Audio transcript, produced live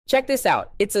Check this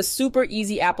out. It's a super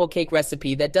easy apple cake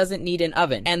recipe that doesn't need an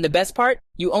oven. And the best part,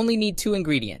 you only need 2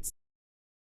 ingredients.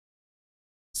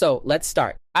 So let's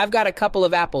start. I've got a couple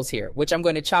of apples here, which I'm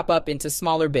going to chop up into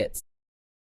smaller bits.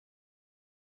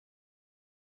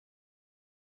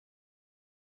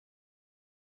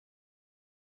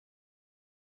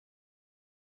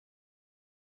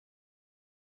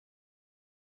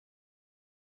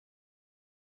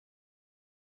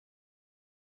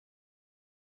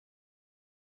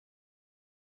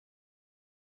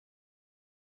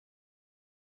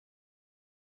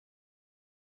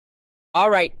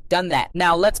 Alright, done that.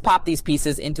 Now let's pop these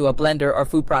pieces into a blender or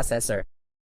food processor.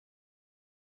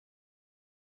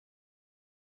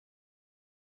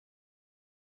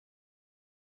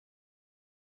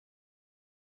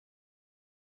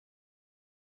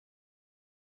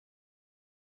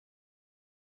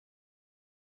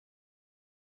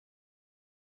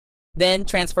 Then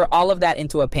transfer all of that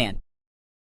into a pan.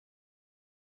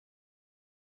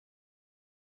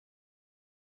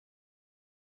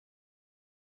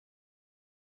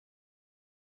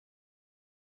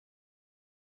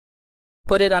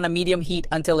 Put it on a medium heat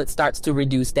until it starts to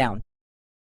reduce down.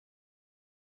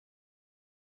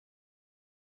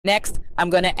 Next, I'm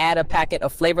going to add a packet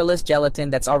of flavorless gelatin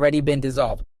that's already been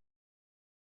dissolved.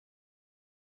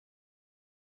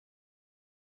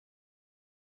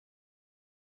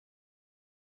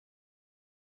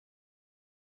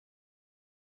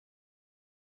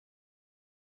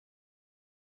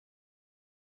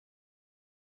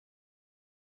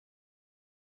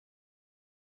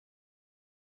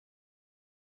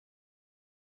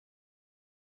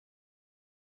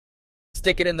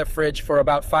 Stick it in the fridge for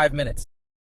about 5 minutes.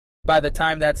 By the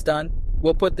time that's done,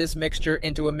 we'll put this mixture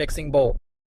into a mixing bowl.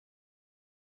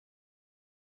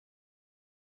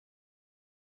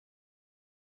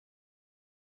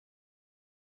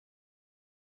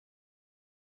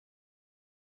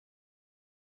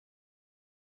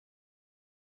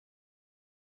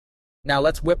 Now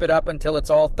let's whip it up until it's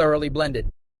all thoroughly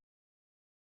blended.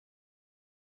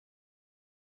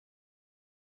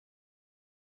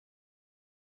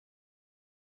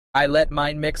 I let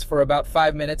mine mix for about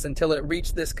 5 minutes until it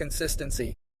reached this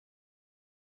consistency.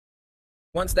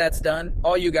 Once that's done,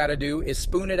 all you gotta do is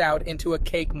spoon it out into a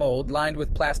cake mold lined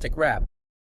with plastic wrap.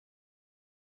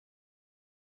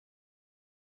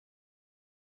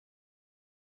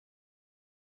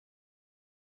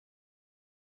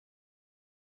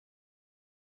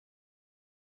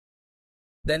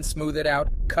 Then smooth it out,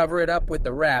 cover it up with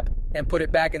the wrap, and put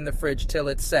it back in the fridge till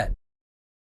it's set.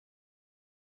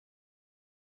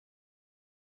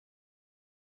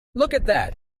 Look at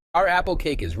that! Our apple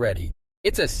cake is ready.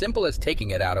 It's as simple as taking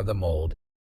it out of the mold,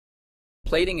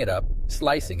 plating it up,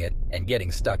 slicing it, and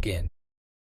getting stuck in.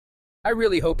 I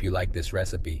really hope you like this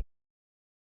recipe.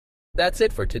 That's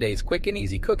it for today's quick and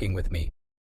easy cooking with me.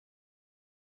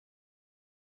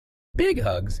 Big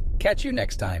hugs. Catch you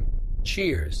next time.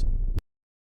 Cheers.